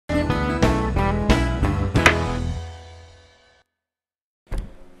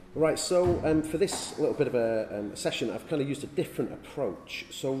Right, so for this little bit of a session, I've kind of used a different approach.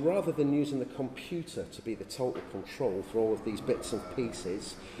 So rather than using the computer to be the total control for all of these bits and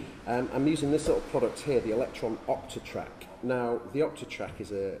pieces, I'm using this little product here, the Elektron Octatrack. Now, the Octatrack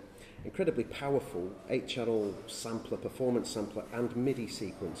is an incredibly powerful 8-channel sampler, performance sampler, and MIDI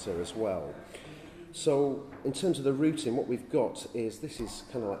sequencer as well. So in terms of the routing, what we've got is, this is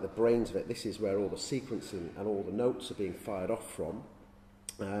kind of like the brains of it. This is where all the sequencing and all the notes are being fired off from.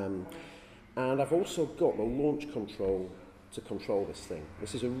 And I've also got the launch control to control this thing.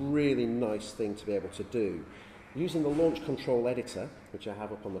 This is a really nice thing to be able to do. Using the launch control editor, which I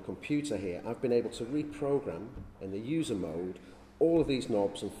have up on the computer here, I've been able to reprogram in the user mode all of these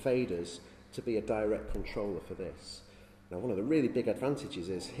knobs and faders to be a direct controller for this. Now, one of the really big advantages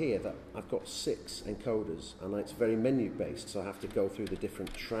is here that I've got 6 encoders, and it's very menu based, so I have to go through the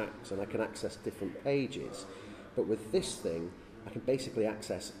different tracks and I can access different pages. But with this thing, I can basically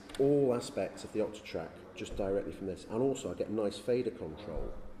access all aspects of the Octatrack just directly from this, and also I get nice fader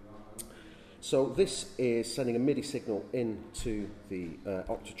control. So this is sending a MIDI signal into the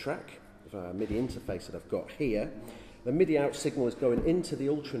Octatrack, the MIDI interface that I've got here. The MIDI out signal is going into the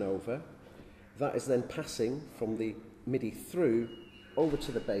UtraNova. That is then passing from the MIDI through over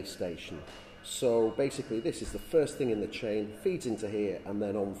to the base station. So basically this is the first thing in the chain, feeds into here, and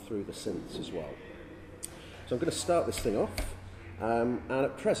then on through the synths as well. So I'm going to start this thing off. And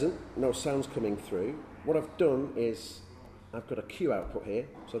at present, no sounds coming through. What I've done is I've got a Q output here,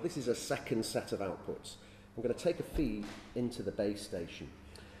 so this is a second set of outputs. I'm going to take a feed into the base station.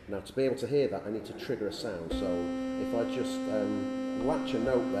 Now, to be able to hear that, I need to trigger a sound. So if I just latch a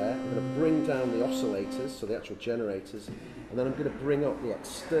note there, I'm going to bring down the oscillators, so the actual generators, and then I'm going to bring up the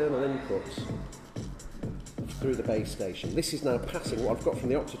external inputs through the base station. This is now passing what I've got from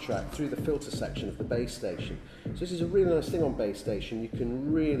the Octatrack through the filter section of the base station. So this is a really nice thing on base station. You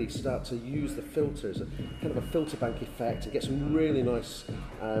can really start to use the filter as a kind of a filter bank effect and get some really nice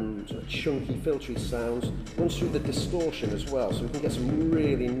sort of chunky, filtery sounds. Runs through the distortion as well, so we can get some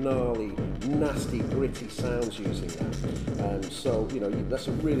really gnarly, nasty, gritty sounds using that. So, you know, that's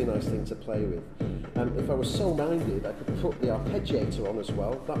a really nice thing to play with. If I was so minded, I could put the arpeggiator on as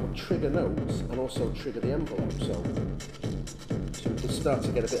well. That would trigger notes and also trigger the envelope. So we can start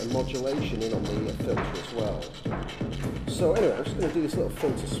to get a bit of modulation in on the filter as well. So anyway, I'm just going to do this little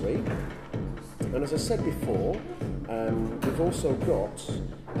filter sweep. And as I said before, we've also got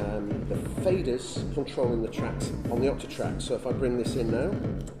the faders controlling the tracks on the Octatrack. So if I bring this in now,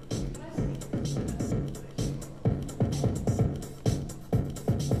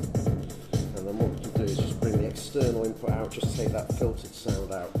 and then what we can do is just bring the external input out, just take that filtered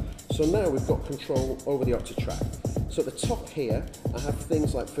sound out. So now we've got control over the Octatrack. So at the top here, I have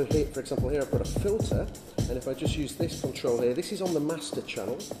things like, for example, here I've got a filter, and if I just use this control here, this is on the master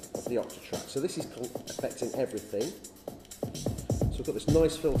channel of the Octatrack. So this is affecting everything. So we've got this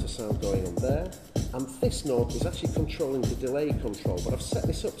nice filter sound going on there. And this knob is actually controlling the delay control, but I've set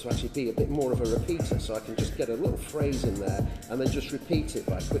this up to actually be a bit more of a repeater, so I can just get a little phrase in there and then just repeat it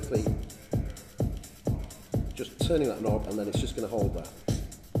by quickly just turning that knob, and then it's just going to hold that.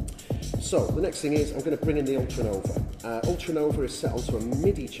 So the next thing is I'm going to bring in the UtraNova. UtraNova is set onto a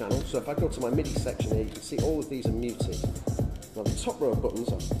MIDI channel, so if I go to my MIDI section here, you can see all of these are muted. Now the top row of buttons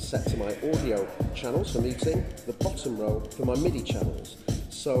are set to my audio channels for muting, the bottom row for my MIDI channels.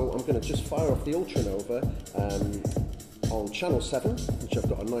 So I'm going to just fire off the UtraNova on channel 7, which I've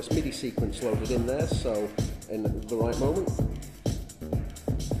got a nice MIDI sequence loaded in there, so in the right moment.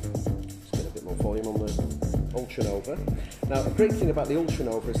 Let's get a bit more volume on the UtraNova. Now, the great thing about the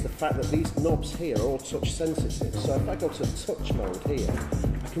UtraNova is the fact that these knobs here are all touch sensitive. So if I go to touch mode here,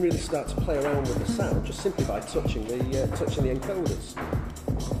 I can really start to play around with the sound just simply by touching the encoders.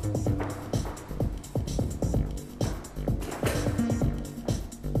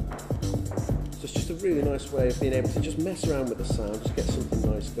 So it's just a really nice way of being able to just mess around with the sound, just get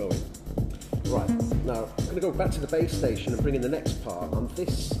something nice going. Right, now I'm going to go back to the base station and bring in the next part, and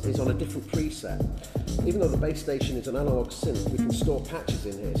this is on a different preset. Even though the base station is an analog synth, we can store patches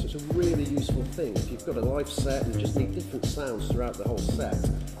in here, so it's a really useful thing. If you've got a live set and you just need different sounds throughout the whole set,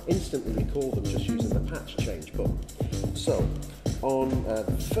 instantly record them just using the patch change button. So, on the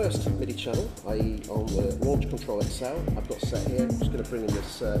first MIDI channel, i.e. on the Launch Control XL, I've got set here. I'm just going to bring in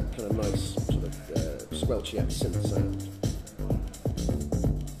this kind of nice sort of squelchy synth sound.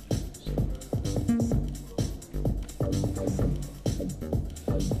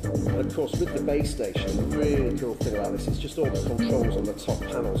 And of course, with the base station, the really cool thing about this is just all the controls on the top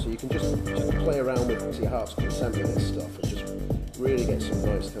panel, so you can just play around with it to your heart's content with this stuff and just really get some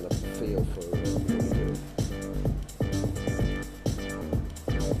nice kind of feel for what you're doing.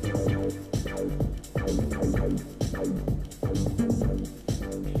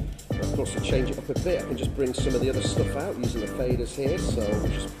 change it up a bit, I can just bring some of the other stuff out using the faders here, so we'll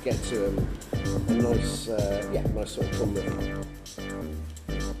just get to a nice, nice sort of drum rhythm.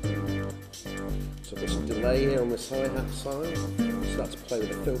 So I've got some delay here on this hi-hat side. Start to play with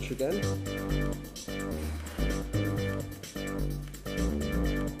the filter again.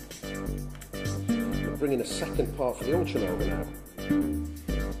 We'll bring in a second part for the UtraNova now.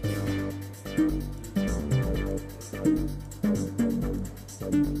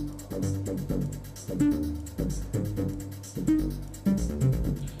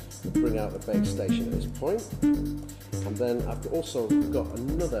 Bring out the bass station at this point, and then I've also got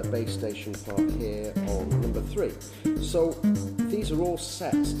another bass station part here on number 3. So these are all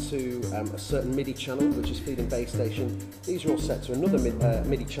set to a certain MIDI channel which is feeding bass station. These are all set to another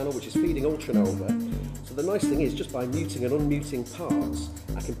MIDI channel which is feeding UtraNova. So the nice thing is, just by muting and unmuting parts,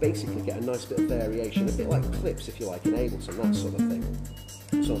 I can basically get a nice bit of variation, a bit like clips if you like in Ableton, that sort of thing.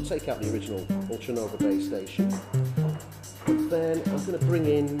 So I'll take out the original UtraNova bass station. And then I'm going to bring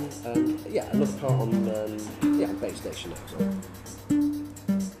in, another part on, bass station now as well.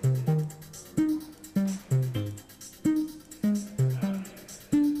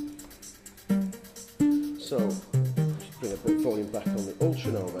 So, just bring a bit of volume back on the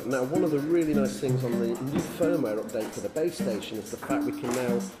UtraNova. Now, one of the really nice things on the new firmware update for the bass station is the fact we can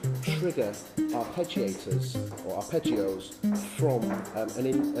now trigger arpeggiators or arpeggios from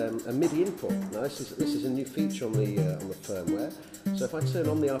a MIDI input. Now this is a new feature on the firmware. So if I turn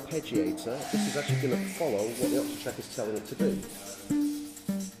on the arpeggiator, this is actually going to follow what the Octatrack is telling it to do.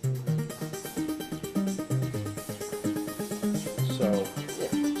 So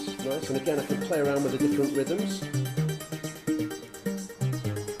yeah, it's nice. And again, I can play around with the different rhythms.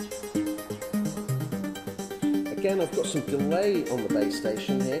 Again, I've got some delay on the bass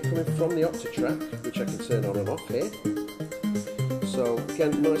station here coming from the Octatrack, which I can turn on and off here. So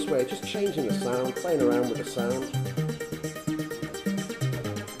again, nice way of just changing the sound, playing around with the sound.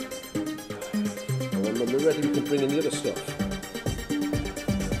 And then when we're ready, we can bring in the other stuff.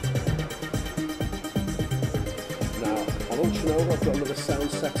 Now, on UtraNova, I've got another sound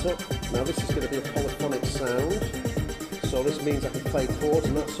set up. Now this is going to be a polyphonic sound. So this means I can play chords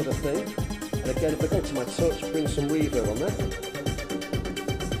and that sort of thing. And again, if I go to my touch, bring some reverb on there.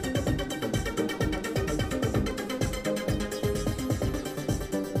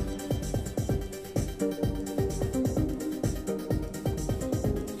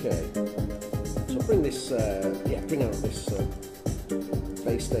 Okay, so bring this, bring out this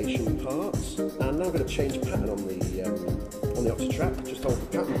bass station part, and now I'm going to change pattern on the Octatrack. Just hold the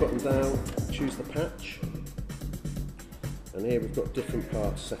pattern button down, choose the patch. And here we've got different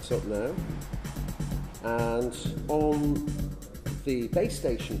parts set up now. And on the bass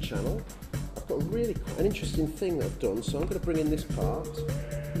station channel, I've got really quite an interesting thing that I've done. So I'm going to bring in this part.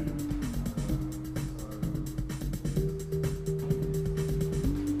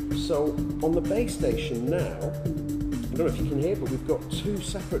 So on the bass station now, I don't know if you can hear, but we've got 2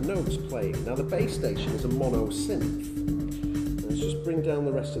 separate notes playing. Now the bass station is a mono synth. Let's just bring down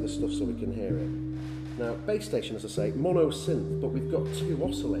the rest of the stuff so we can hear it. Now, bass station, as I say, mono synth, but we've got 2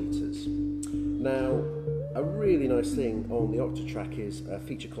 oscillators. Now, a really nice thing on the Octatrack is a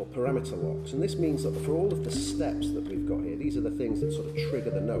feature called parameter locks, and this means that for all of the steps that we've got here, these are the things that sort of trigger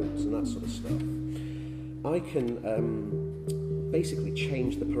the notes and that sort of stuff, I can basically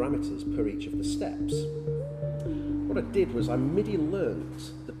change the parameters per each of the steps. What I did was I MIDI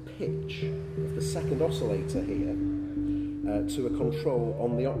learnt the pitch of the second oscillator here to a control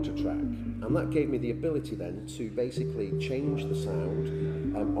on the Octatrack, and that gave me the ability then to basically change the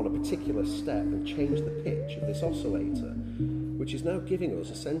sound on a particular step and change the pitch of this oscillator, which is now giving us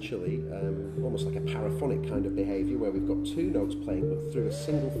essentially almost like a paraphonic kind of behaviour where we've got 2 notes playing but through a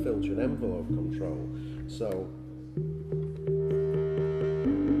single filter and envelope control. So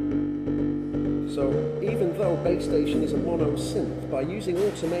even though bass station is a mono synth, by using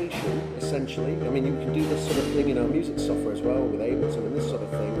automation, essentially, I mean, you can do this sort of thing in our music software as well with Ableton and this sort of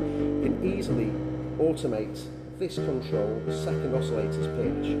thing, you can easily automate this control, the second oscillator's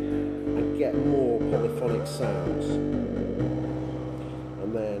pitch, and get more polyphonic sounds.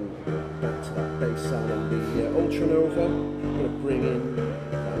 And then back to that bass sound on the UtraNova, I'm going to bring in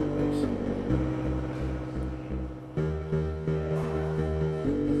that bass.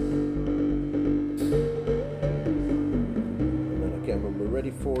 When we're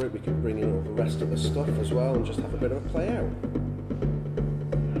ready for it, we can bring in all the rest of the stuff as well and just have a bit of a play out.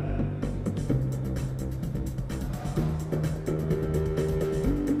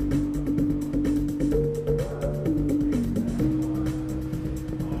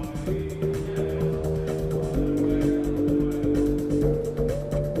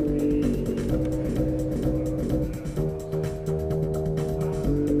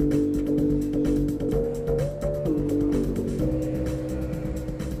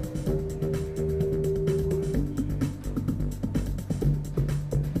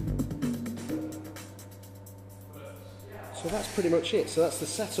 much it. So that's the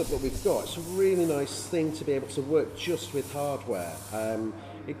setup that we've got. It's a really nice thing to be able to work just with hardware.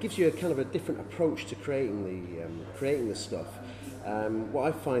 It gives you a kind of a different approach to creating the stuff. What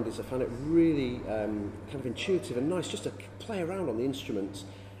I find is I find it really kind of intuitive and nice just to play around on the instruments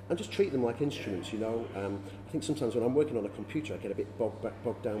and just treat them like instruments, you know. I think sometimes when I'm working on a computer I get a bit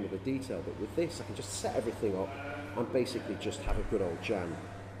bogged down with the detail, but with this I can just set everything up and basically just have a good old jam.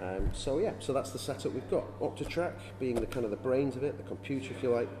 So yeah, so that's the setup we've got. Octatrack being the kind of the brains of it, the computer if you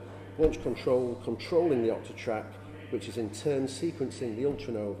like. Launch control controlling the Octatrack, which is in turn sequencing the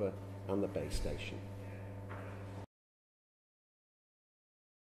UtraNova and the base station.